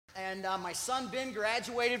and my son Ben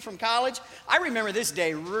graduated from college. I remember this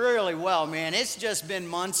day really well, man. It's just been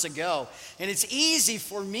months ago, and it's easy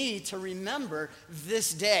for me to remember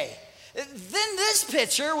this day. Then this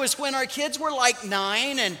picture was when our kids were like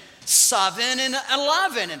 9 and 7 and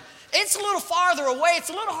 11, and it's a little farther away. It's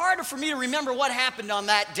a little harder for me to remember what happened on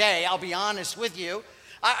that day, I'll be honest with you.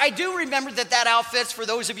 I do remember that outfits, for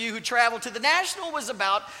those of you who traveled to the National, was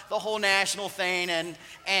about the whole national thing and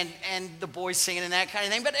the boys singing and that kind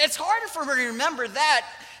of thing. But it's harder for me to remember that.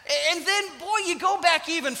 And then, boy, you go back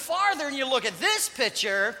even farther and you look at this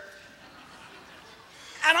picture.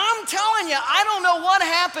 And I'm telling you, I don't know what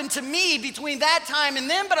happened to me between that time and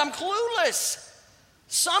then, but I'm clueless.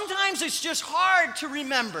 Sometimes it's just hard to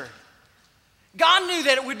remember. God knew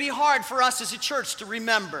that it would be hard for us as a church to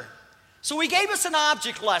remember. So he gave us an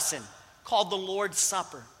object lesson called the Lord's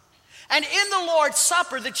Supper. And in the Lord's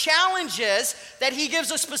Supper, the challenge is that he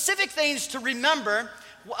gives us specific things to remember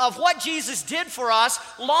of what Jesus did for us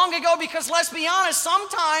long ago, because let's be honest,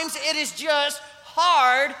 sometimes it is just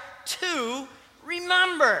hard to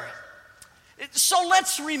remember. So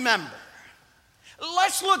let's remember.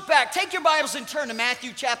 Let's look back. Take your Bibles and turn to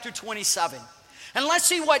Matthew chapter 27. And let's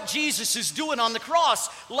see what Jesus is doing on the cross.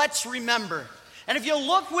 Let's remember. And if you'll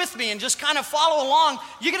look with me and just kind of follow along,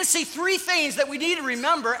 you're going to see 3 things that we need to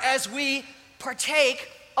remember as we partake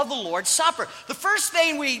of the Lord's Supper. The first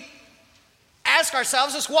thing we ask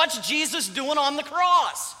ourselves is, what's Jesus doing on the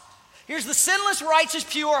cross? Here's the sinless, righteous,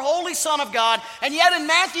 pure, holy Son of God. And yet in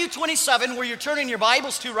Matthew 27, where you're turning your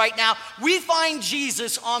Bibles to right now, we find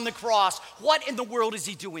Jesus on the cross. What in the world is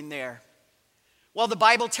he doing there? Well, the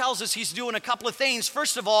Bible tells us he's doing a couple of things.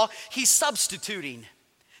 First of all, he's substituting.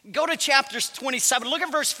 Go to chapter 27, look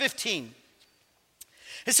at verse 15.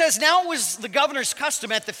 It says, now it was the governor's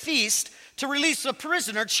custom at the feast to release a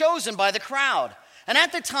prisoner chosen by the crowd. And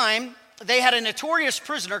at the time, they had a notorious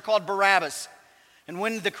prisoner called Barabbas. And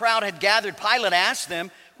when the crowd had gathered, Pilate asked them,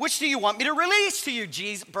 which do you want me to release to you,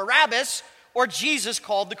 Barabbas or Jesus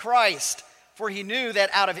called the Christ? For he knew that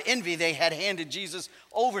out of envy they had handed Jesus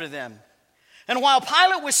over to them. And while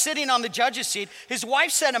Pilate was sitting on the judge's seat, his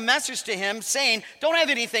wife sent a message to him saying, don't have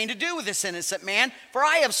anything to do with this innocent man, for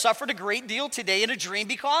I have suffered a great deal today in a dream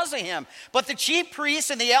because of him. But the chief priests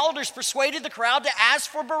and the elders persuaded the crowd to ask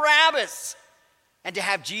for Barabbas and to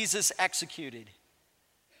have Jesus executed.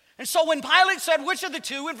 And so when Pilate said, which of the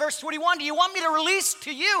two, in verse 21, do you want me to release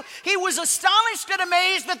to you? He was astonished and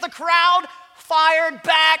amazed that the crowd fired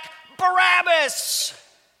back, Barabbas.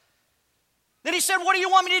 Then he said, what do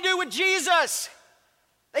you want me to do with Jesus?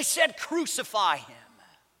 They said, crucify him.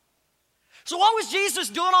 So what was Jesus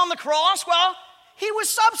doing on the cross? Well, he was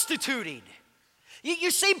substituting.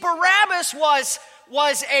 You see, Barabbas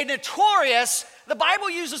was a notorious, the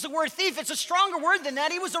Bible uses the word thief. It's a stronger word than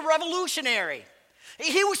that. He was a revolutionary.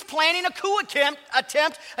 He was planning a coup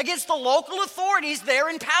attempt against the local authorities there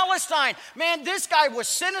in Palestine. Man, this guy was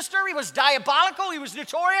sinister, he was diabolical, he was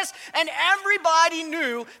notorious, and everybody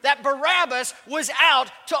knew that Barabbas was out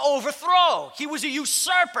to overthrow. He was a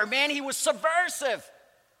usurper, man, he was subversive.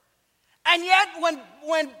 And yet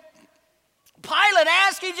when Pilate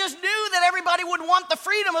asked, he just knew that everybody would want the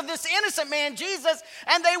freedom of this innocent man, Jesus,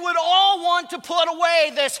 and they would all want to put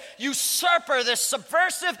away this usurper, this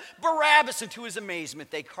subversive Barabbas. And to his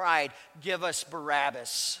amazement, they cried, give us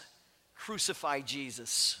Barabbas, crucify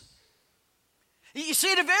Jesus. You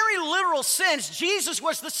see, in a very literal sense, Jesus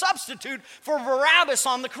was the substitute for Barabbas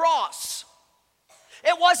on the cross.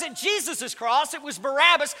 It wasn't Jesus' cross, it was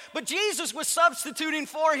Barabbas, but Jesus was substituting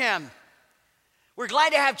for him. We're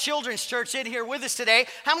glad to have Children's Church in here with us today.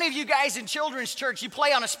 How many of you guys in Children's Church, you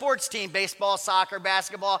play on a sports team, baseball, soccer,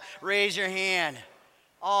 basketball? Raise your hand.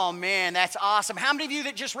 Oh man, that's awesome. How many of you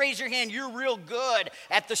that just raise your hand, you're real good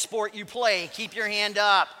at the sport you play? Keep your hand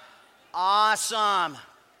up. Awesome.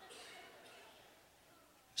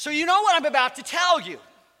 So you know what I'm about to tell you.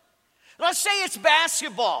 Let's say it's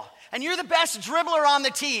basketball, and you're the best dribbler on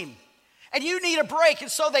the team, and you need a break,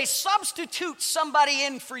 and so they substitute somebody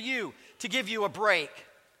in for you to give you a break.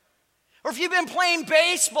 Or if you've been playing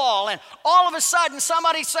baseball and all of a sudden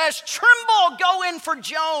somebody says, Trimble, go in for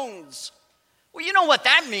Jones. Well, you know what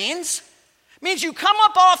that means. It means you come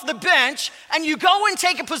up off the bench and you go and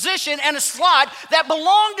take a position and a slot that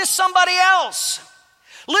belonged to somebody else.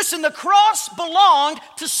 Listen, the cross belonged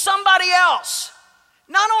to somebody else.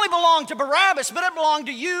 Not only belonged to Barabbas, but it belonged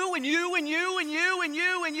to you and you and you and you and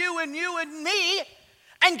you and you and you and me.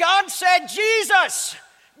 And God said, Jesus,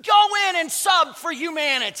 go in and sub for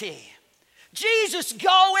humanity. Jesus,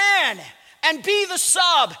 go in and be the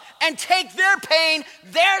sub and take their pain,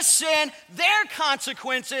 their sin, their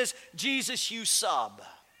consequences. Jesus, you sub.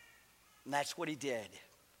 And that's what he did.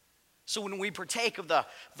 So when we partake of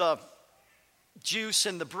the juice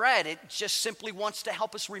and the bread, it just simply wants to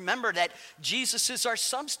help us remember that Jesus is our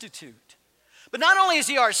substitute. But not only is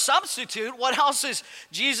he our substitute, what else is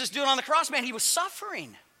Jesus doing on the cross? Man, he was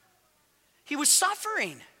suffering. He was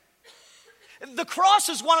suffering. The cross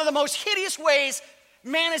is one of the most hideous ways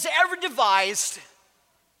man has ever devised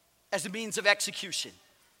as a means of execution.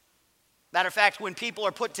 Matter of fact, when people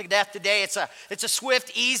are put to death today, it's a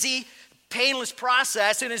swift, easy, painless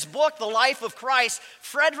process. In his book, The Life of Christ,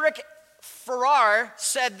 Frederick Farrar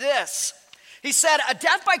said this. He said, a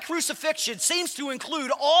death by crucifixion seems to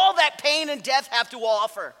include all that pain and death have to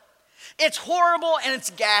offer. It's horrible and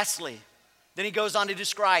it's ghastly. Then he goes on to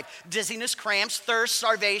describe dizziness, cramps, thirst,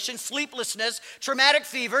 starvation, sleeplessness, traumatic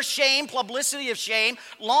fever, shame, publicity of shame,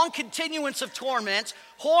 long continuance of torments,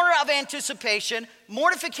 horror of anticipation,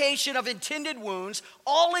 mortification of intended wounds,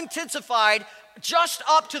 all intensified just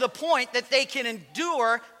up to the point that they can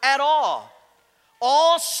endure at all.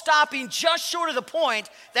 All stopping just short of the point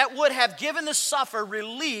that would have given the sufferer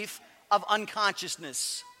relief of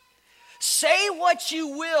unconsciousness. Say what you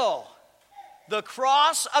will, the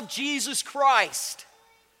cross of Jesus Christ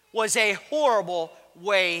was a horrible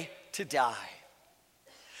way to die.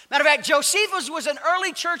 Matter of fact, Josephus was an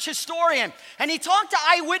early church historian, and he talked to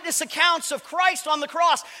eyewitness accounts of Christ on the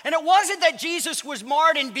cross. And it wasn't that Jesus was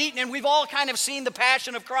marred and beaten, and we've all kind of seen The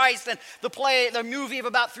Passion of Christ and the movie of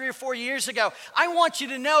about 3 or 4 years ago. I want you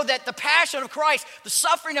to know that the passion of Christ, the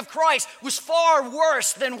suffering of Christ, was far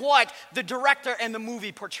worse than what the director and the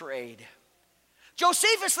movie portrayed.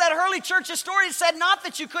 Josephus, that early church historian, said not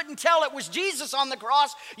that you couldn't tell it was Jesus on the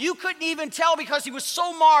cross. You couldn't even tell because he was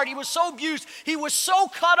so marred, he was so abused, he was so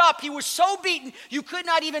cut up, he was so beaten, you could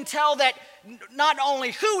not even tell that not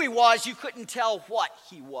only who he was, you couldn't tell what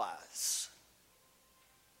he was.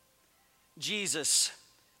 Jesus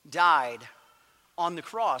died on the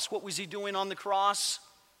cross. What was he doing on the cross?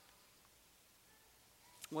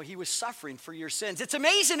 Well, he was suffering for your sins. It's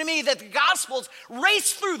amazing to me that the Gospels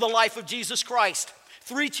race through the life of Jesus Christ.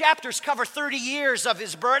 3 chapters cover 30 years of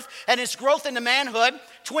his birth and his growth into manhood.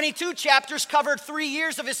 22 chapters covered 3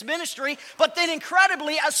 years of his ministry. But then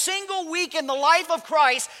incredibly, a single week in the life of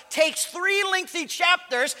Christ takes 3 lengthy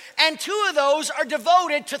chapters, and 2 of those are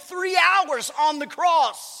devoted to 3 hours on the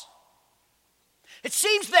cross. It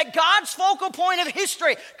seems that God's focal point of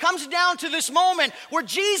history comes down to this moment where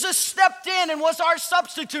Jesus stepped in and was our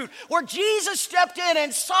substitute, where Jesus stepped in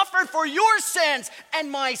and suffered for your sins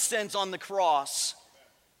and my sins on the cross.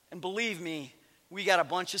 And believe me, we got a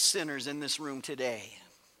bunch of sinners in this room today.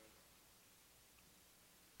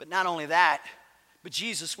 But not only that, but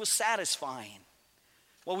Jesus was satisfying.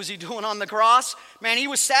 What was he doing on the cross? Man, he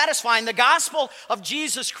was satisfying. The gospel of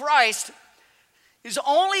Jesus Christ is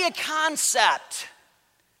only a concept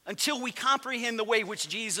until we comprehend the way which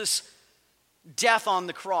Jesus' death on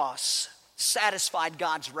the cross satisfied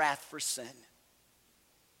God's wrath for sin.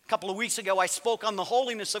 A couple of weeks ago, I spoke on the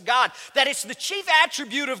holiness of God, that it's the chief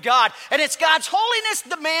attribute of God, and it's God's holiness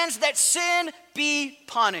demands that sin be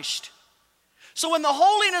punished. So in the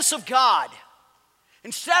holiness of God,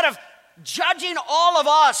 instead of judging all of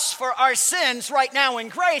us for our sins right now in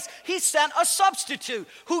grace, he sent a substitute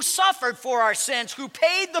who suffered for our sins, who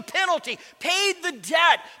paid the penalty, paid the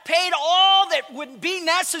debt, paid all that would be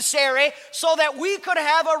necessary so that we could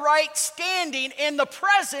have a right standing in the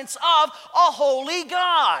presence of a holy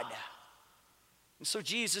God. And so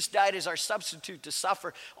Jesus died as our substitute to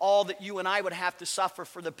suffer all that you and I would have to suffer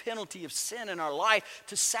for the penalty of sin in our life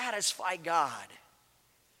to satisfy God.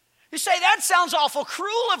 You say, that sounds awful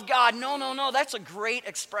cruel of God. No, that's a great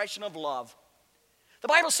expression of love. The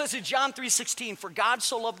Bible says in John 3:16, for God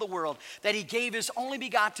so loved the world that he gave his only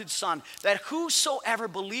begotten Son, that whosoever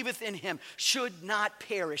believeth in him should not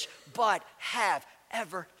perish, but have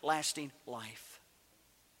everlasting life.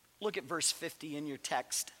 Look at verse 50 in your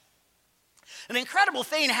text. An incredible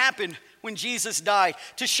thing happened when Jesus died.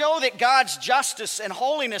 To show that God's justice and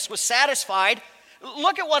holiness was satisfied,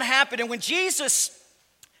 look at what happened. And when Jesus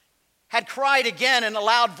had cried again in a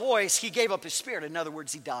loud voice, he gave up his spirit. In other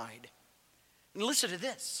words, he died. And listen to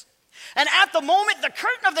this. And at the moment, the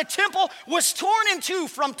curtain of the temple was torn in two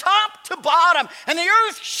from top to bottom, and the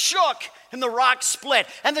earth shook, and the rocks split,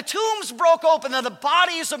 and the tombs broke open, and the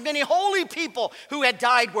bodies of many holy people who had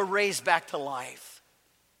died were raised back to life.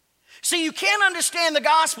 See, you can't understand the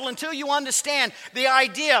gospel until you understand the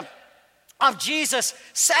idea of Jesus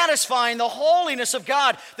satisfying the holiness of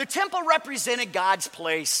God. The temple represented God's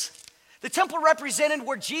place. The temple represented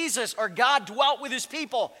where Jesus or God dwelt with his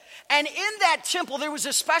people. And in that temple, there was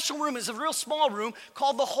a special room. It was a real small room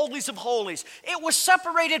called the Holies of Holies. It was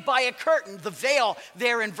separated by a curtain, the veil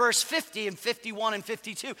there in verse 50 and 51 and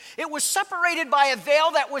 52. It was separated by a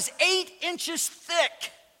veil that was 8 inches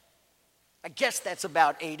thick. I guess that's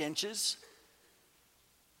about 8 inches.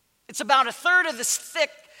 It's about a third of this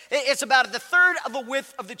thick. It's about the third of the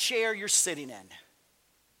width of the chair you're sitting in.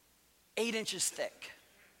 8 inches thick.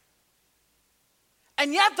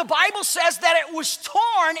 And yet the Bible says that it was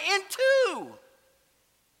torn in two.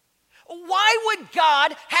 Why would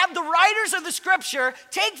God have the writers of the scripture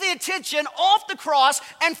take the attention off the cross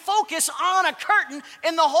and focus on a curtain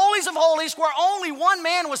in the Holies of Holies where only one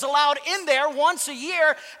man was allowed in there once a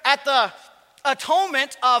year at the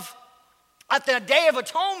Day of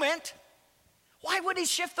Atonement? Why would he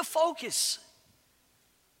shift the focus?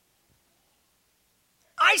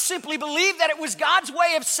 I simply believe that it was God's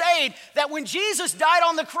way of saying that when Jesus died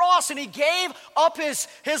on the cross and he gave up his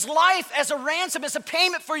life as a ransom, as a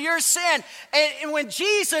payment for your sin, and when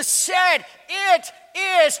Jesus said, "It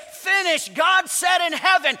is finished," God said in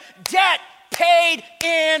heaven, "Debt paid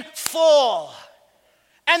in full."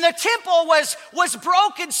 And the temple was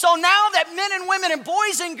broken, so now that men and women and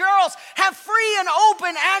boys and girls have free and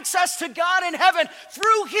open access to God in heaven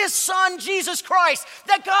through his Son, Jesus Christ,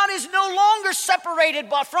 that God is no longer separated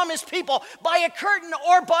from his people by a curtain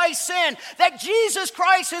or by sin, that Jesus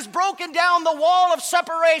Christ has broken down the wall of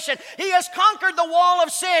separation. He has conquered the wall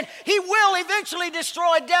of sin. He will eventually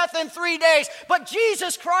destroy death in 3 days, but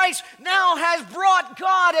Jesus Christ now has brought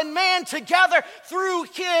God and man together through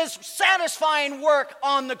his satisfying work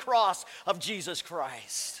on the cross of Jesus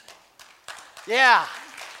Christ. Yeah.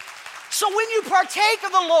 So when you partake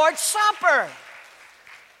of the Lord's Supper,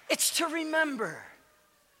 it's to remember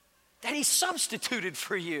that he substituted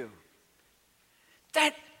for you,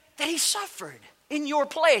 that he suffered in your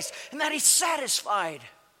place, and that he satisfied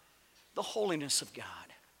the holiness of God.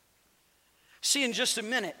 See, in just a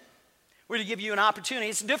minute, we're going to give you an opportunity.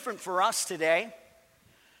 It's different for us today.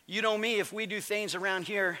 You know me, if we do things around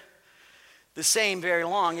here the same very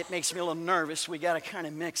long, it makes me a little nervous. We got to kind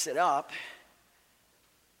of mix it up.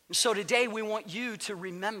 And so today we want you to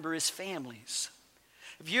remember as families.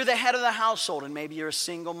 If you're the head of the household and maybe you're a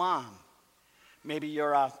single mom, maybe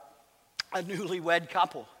you're a newlywed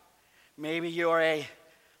couple, maybe you're a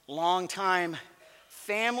long-time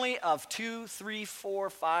family of 2, 3, 4,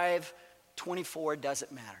 5, 24,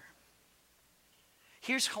 doesn't matter.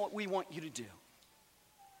 Here's what we want you to do.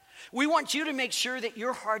 We want you to make sure that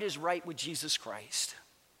your heart is right with Jesus Christ.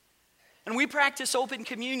 And we practice open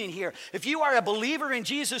communion here. If you are a believer in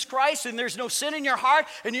Jesus Christ and there's no sin in your heart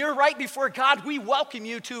and you're right before God, we welcome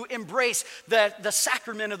you to embrace the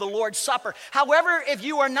sacrament of the Lord's Supper. However, if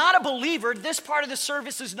you are not a believer, this part of the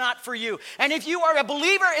service is not for you. And if you are a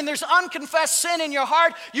believer and there's unconfessed sin in your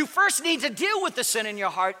heart, you first need to deal with the sin in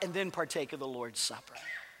your heart and then partake of the Lord's Supper.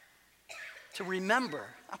 To remember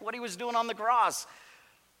what he was doing on the cross.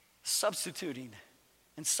 Substituting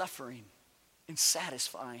and suffering and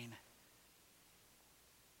satisfying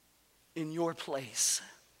in your place.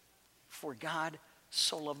 For God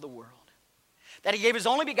so loved the world that he gave his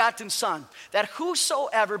only begotten Son, that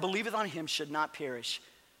whosoever believeth on him should not perish,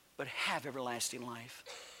 but have everlasting life.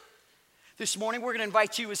 This morning we're going to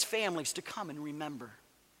invite you as families to come and remember.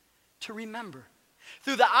 To remember.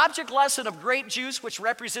 Through the object lesson of grape juice, which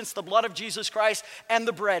represents the blood of Jesus Christ, and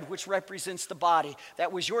the bread, which represents the body.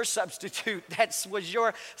 That was your substitute. That was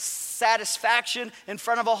your satisfaction in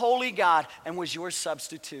front of a holy God, and was your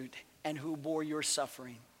substitute, and who bore your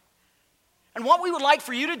suffering. And what we would like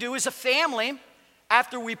for you to do as a family,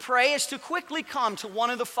 after we pray, is to quickly come to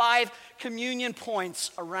one of the 5 communion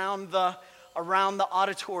points around the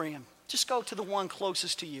auditorium. Just go to the one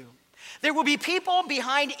closest to you. There will be people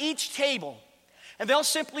behind each table. And they'll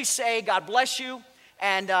simply say, "God bless you,"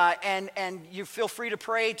 and you feel free to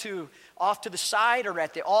pray off to the side or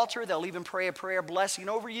at the altar. They'll even pray a prayer blessing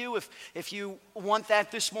over you if you want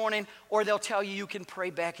that this morning, or they'll tell you can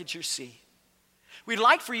pray back at your seat. We'd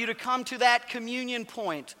like for you to come to that communion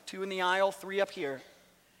point, 2 in the aisle, 3 up here,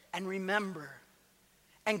 and remember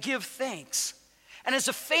and give thanks. And as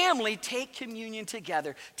a family, take communion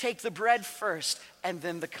together. Take the bread first and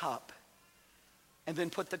then the cup. And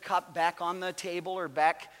then put the cup back on the table or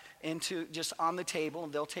back into just on the table,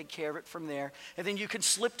 and they'll take care of it from there. And then you can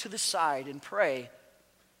slip to the side and pray,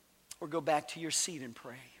 or go back to your seat and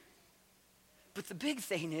pray. But the big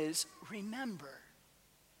thing is, remember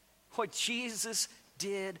what Jesus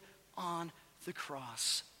did on the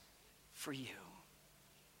cross for you.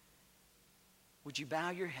 Would you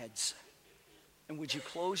bow your heads and would you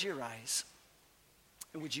close your eyes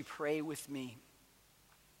And would you pray with me?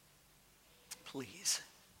 Please.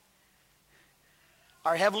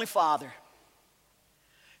 Our Heavenly Father,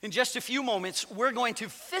 in just a few moments, we're going to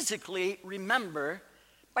physically remember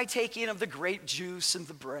by taking of the grape juice and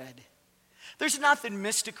the bread. There's nothing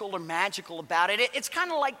mystical or magical about it. It's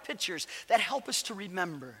kind of like pictures that help us to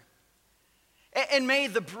remember. And may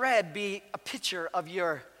the bread be a picture of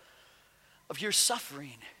your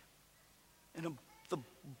suffering, and the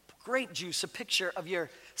grape juice a picture of your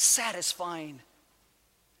satisfying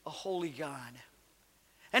a holy God.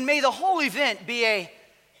 And may the whole event be a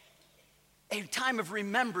time of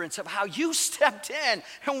remembrance of how you stepped in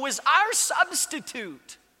and was our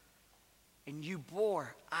substitute, and you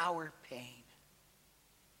bore our pain.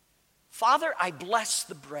 Father, I bless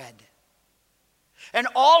the bread. And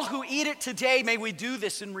all who eat it today, may we do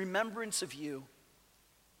this in remembrance of you.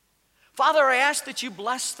 Father, I ask that you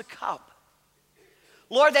bless the cup.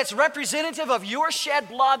 Lord, that's representative of your shed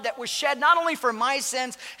blood that was shed not only for my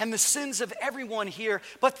sins and the sins of everyone here,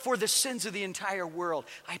 but for the sins of the entire world.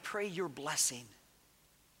 I pray your blessing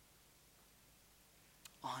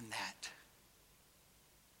on that.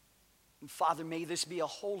 And Father, may this be a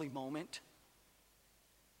holy moment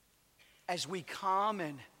as we come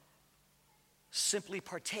and simply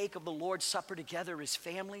partake of the Lord's Supper together as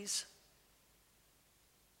families.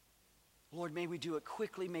 Lord, may we do it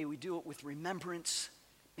quickly. May we do it with remembrance.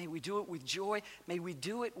 May we do it with joy. May we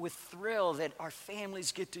do it with thrill that our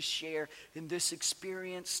families get to share in this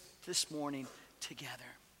experience this morning together.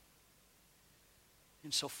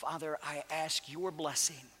 And so, Father, I ask your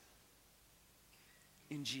blessing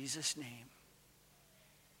in Jesus' name.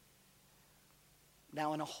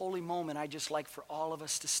 Now, in a holy moment, I'd just like for all of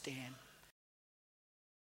us to stand.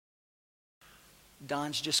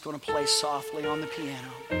 Don's just going to play softly on the piano.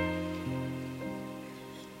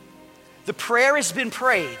 The prayer has been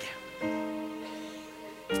prayed.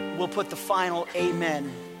 We'll put the final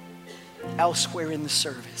amen elsewhere in the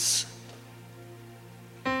service.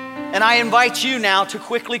 And I invite you now to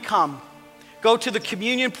quickly come. Go to the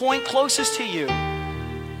communion point closest to you.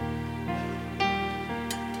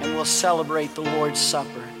 And we'll celebrate the Lord's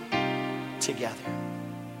Supper together.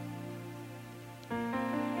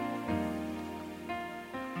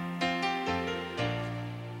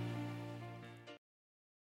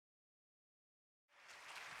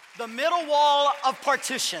 The middle wall of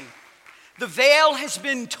partition. The veil has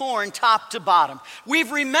been torn top to bottom.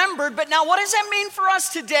 We've remembered, but now what does that mean for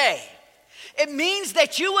us today? It means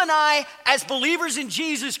that you and I, as believers in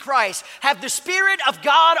Jesus Christ, have the Spirit of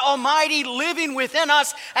God Almighty living within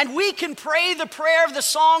us, and we can pray the prayer of the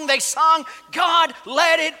song they sung, God,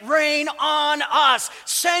 let it rain on us.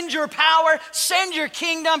 Send your power, send your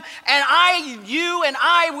kingdom, and you and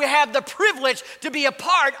I, we have the privilege to be a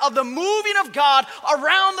part of the moving of God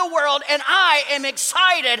around the world, and I am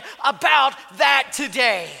excited about that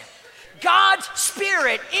today. God's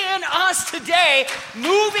Spirit in us today,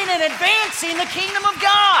 moving and advancing the kingdom of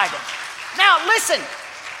God. Now, listen,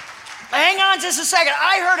 hang on just a second.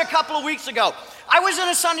 I heard a couple of weeks ago, I was in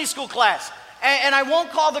a Sunday school class, and I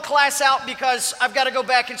won't call the class out because I've got to go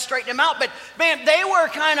back and straighten them out, but man, they were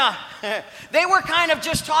kind of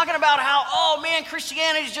just talking about how, oh man,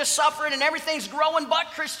 Christianity's just suffering and everything's growing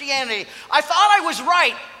but Christianity. I thought I was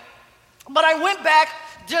right, but I went back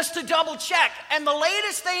just to double check. And the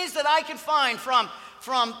latest things that I can find from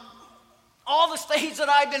all the things that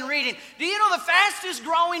I've been reading, do you know the fastest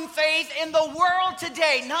growing faith in the world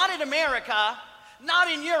today, not in America, not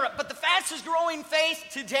in Europe, but the fastest growing faith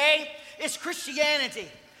today is Christianity.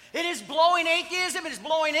 It is blowing atheism, it is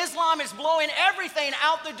blowing Islam, it's blowing everything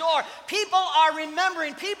out the door. People are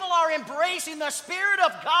remembering, people are embracing the Spirit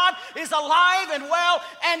of God is alive and well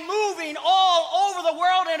and moving all over the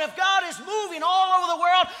world. And if God is moving all over the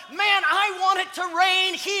world, man, I want it to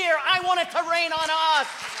rain here. I want it to rain on us.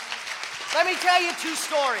 Let me tell you two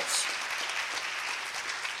stories.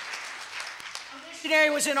 A missionary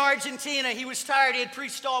was in Argentina. He was tired. He had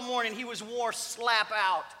preached all morning. He was wore slap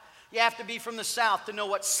out. You have to be from the South to know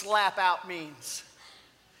what slap out means.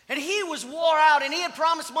 And he was wore out, and he had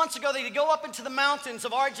promised months ago that he'd go up into the mountains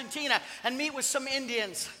of Argentina and meet with some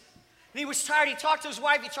Indians. And he was tired. He talked to his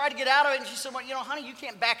wife. He tried to get out of it, and she said, well, you know, honey, you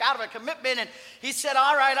can't back out of a commitment. And he said,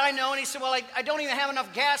 all right, I know. And he said, well, I don't even have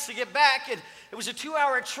enough gas to get back. And it was a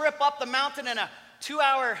 2-hour trip up the mountain and a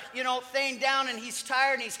 2-hour, thing down, and he's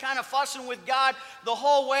tired, and he's kind of fussing with God the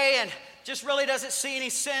whole way, and just really doesn't see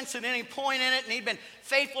any sense and any point in it. And he'd been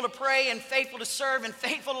faithful to pray and faithful to serve and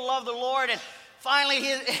faithful to love the Lord. And finally,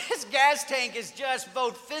 his gas tank is just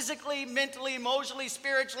both physically, mentally, emotionally,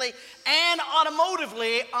 spiritually, and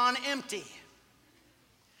automotively on empty.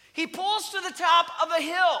 He pulls to the top of a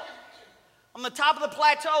hill. On the the top of the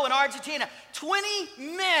plateau in Argentina. 20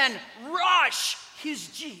 men rush his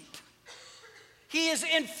Jeep. He is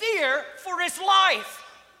in fear for his life.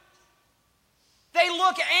 They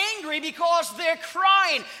look angry because they're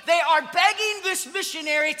crying. They are begging this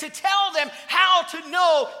missionary to tell them how to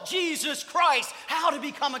know Jesus Christ, how to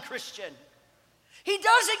become a Christian. He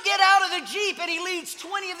doesn't get out of the Jeep and he leads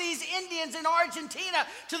 20 of these Indians in Argentina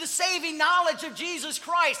to the saving knowledge of Jesus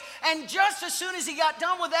Christ. And just as soon as he got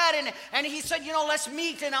done with that and he said, let's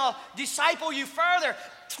meet and I'll disciple you further,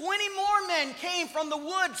 20 more men came from the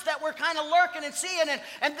woods that were kind of lurking and seeing it,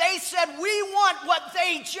 and they said, we want what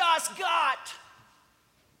they just got.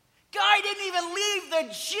 Guy didn't even leave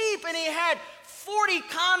the Jeep and he had 40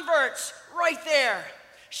 converts right there.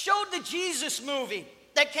 Showed the Jesus movie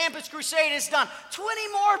that Campus Crusade has done.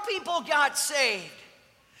 20 more people got saved.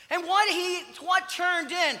 And what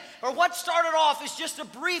turned in, or what started off as just a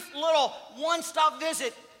brief little one-stop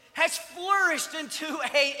visit, has flourished into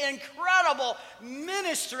an incredible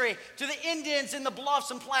ministry to the Indians in the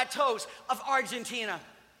bluffs and plateaus of Argentina.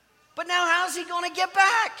 But now how's he going to get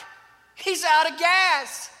back? He's out of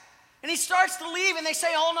gas. And he starts to leave, and they say,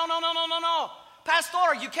 oh, no.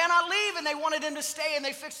 Pastor, you cannot leave. And they wanted him to stay, and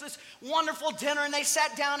they fixed this wonderful dinner, and they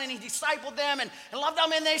sat down, and he discipled them and loved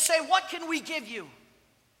them. And they say, what can we give you?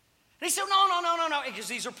 And he said, no, because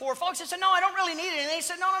these are poor folks. He said, no, I don't really need it. And they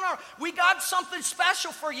said, no, we got something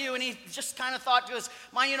special for you. And he just kind of thought to his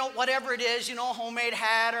mind, whatever it is, a homemade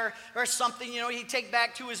hat or something, he'd take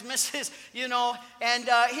back to his missus, And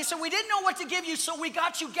he said, we didn't know what to give you, so we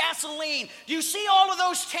got you gasoline. Do you see all of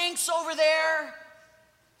those tanks over there?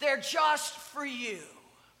 They're just for you.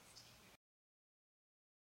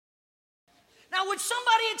 Now, would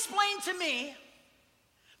somebody explain to me,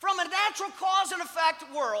 from a natural cause and effect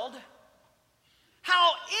world,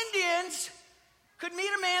 how Indians could meet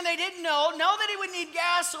a man they didn't know that he would need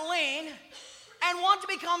gasoline, and want to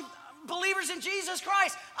become believers in Jesus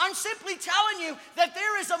Christ? I'm simply telling you that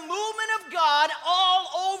there is a movement of God all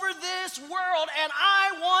over this world, and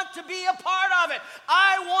I want to be a part of it.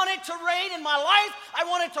 I want it to reign in my life. I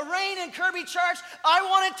want it to reign in Kirby Church. I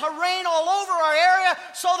want it to reign all over our area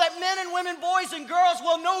so that men and women, boys and girls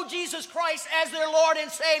will know Jesus Christ as their Lord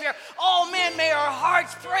and Savior. Oh man, may our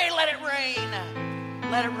hearts pray, let it rain.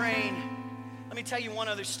 Let it rain. Let me tell you one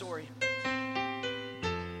other story.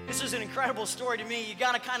 This is an incredible story to me. You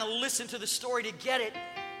got to kind of listen to the story to get it.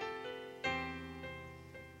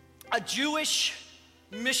 A Jewish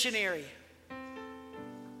missionary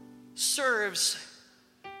serves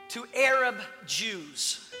to Arab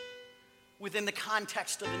Jews within the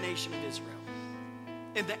context of the nation of Israel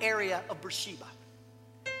in the area of Beersheba.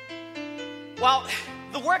 Well,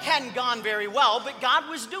 the work hadn't gone very well, but God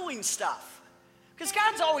was doing stuff. Because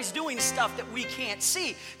God's always doing stuff that we can't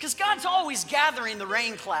see. Because God's always gathering the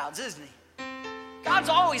rain clouds, isn't he? God's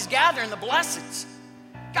always gathering the blessings.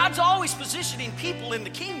 God's always positioning people in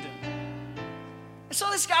the kingdom. And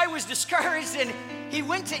so this guy was discouraged, and he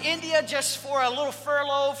went to India just for a little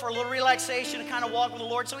furlough, for a little relaxation, to kind of walk with the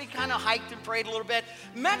Lord. So he kind of hiked and prayed a little bit.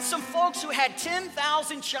 Met some folks who had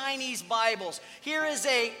 10,000 Chinese Bibles. Here is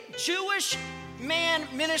a Jewish man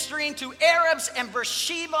ministering to Arabs in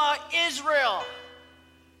Beersheba, Israel.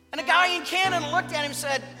 And a guy in Canada looked at him and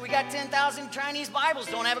said, we got 10,000 Chinese Bibles,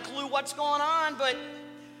 don't have a clue what's going on, but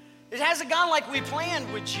it hasn't gone like we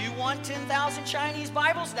planned. Would you want 10,000 Chinese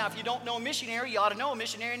Bibles? Now, if you don't know a missionary, you ought to know a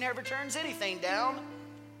missionary never turns anything down.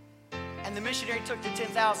 And the missionary took the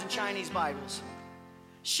 10,000 Chinese Bibles,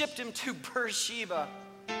 shipped them to Beersheba,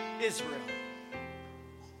 Israel.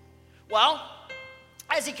 Well,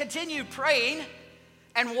 as he continued praying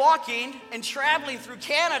and walking and traveling through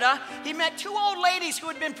Canada, he met two old ladies who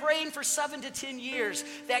had been praying for 7 to 10 years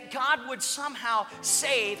that God would somehow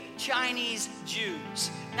save Chinese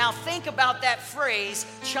Jews. Now think about that phrase,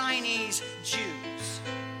 Chinese Jews.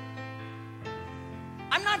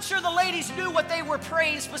 I'm not sure the ladies knew what they were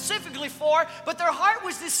praying specifically for, but their heart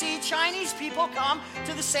was to see Chinese people come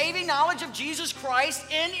to the saving knowledge of Jesus Christ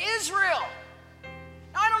in Israel.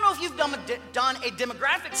 Now, I don't know if you've done a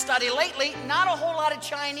demographic study lately. Not a whole lot of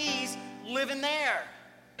Chinese living there.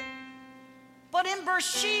 But in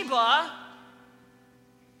Beersheba,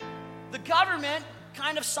 the government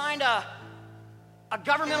kind of signed a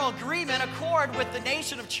governmental agreement, accord with the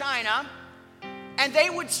nation of China, and they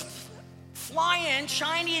would fly in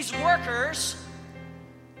Chinese workers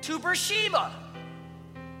to Beersheba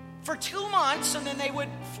for 2 months, and then they would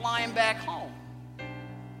fly them back home.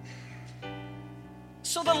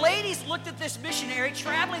 So the ladies looked at this missionary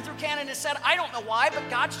traveling through Canada and said, I don't know why, but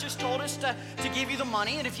God's just told us to give you the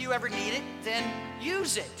money, and if you ever need it, then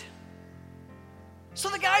use it. So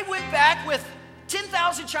the guy went back with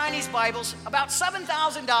 10,000 Chinese Bibles, about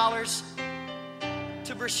 $7,000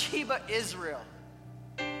 to Beersheba, Israel.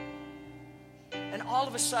 And all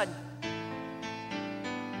of a sudden,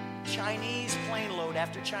 Chinese plane load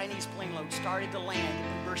after Chinese plane load started to land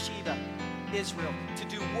in Beersheba, Israel, to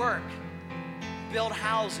do work, build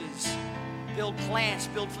houses, build plants,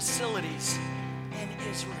 build facilities in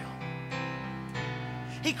Israel.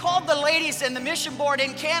 He called the ladies in the mission board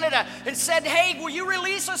in Canada and said, hey, will you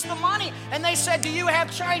release us the money? And they said, do you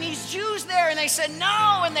have Chinese Jews there? And they said,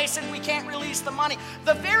 no. And they said, we can't release the money.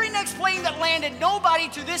 The very next plane that landed, nobody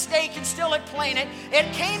to this day can still explain it.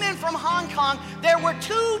 It came in from Hong Kong. There were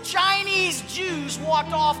 2 Chinese Jews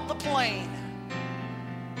walked off the plane.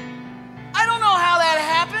 I don't know how that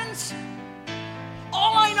happens.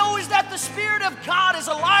 All I know is that the Spirit of God is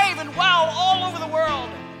alive and well all over the world.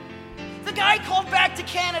 The guy called back to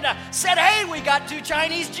Canada, said, hey, we got 2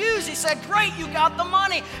 Chinese Jews. He said, great, you got the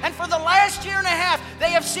money. And for the last year and a half,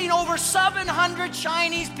 they have seen over 700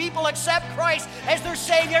 Chinese people accept Christ as their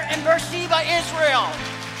Savior in Beersheba, Israel.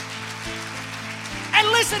 And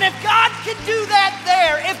listen, if God can do that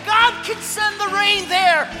there, if God can send the rain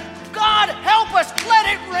there, God, help us, let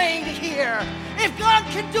it rain here. If God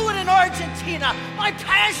can do it in Argentina, my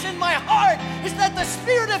passion, my heart is that the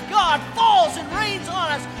Spirit of God falls and rains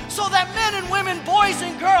on us so that men and women, boys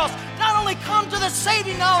and girls, not only come to the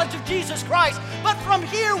saving knowledge of Jesus Christ, but from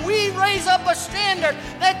here we raise up a standard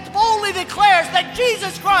that boldly declares that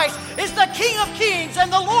Jesus Christ is the King of Kings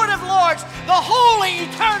and the Lord of Lords, the holy,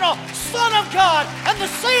 eternal Son of God and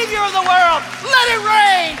the Savior of the world. Let it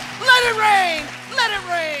rain, let it rain, let it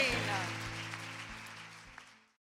rain.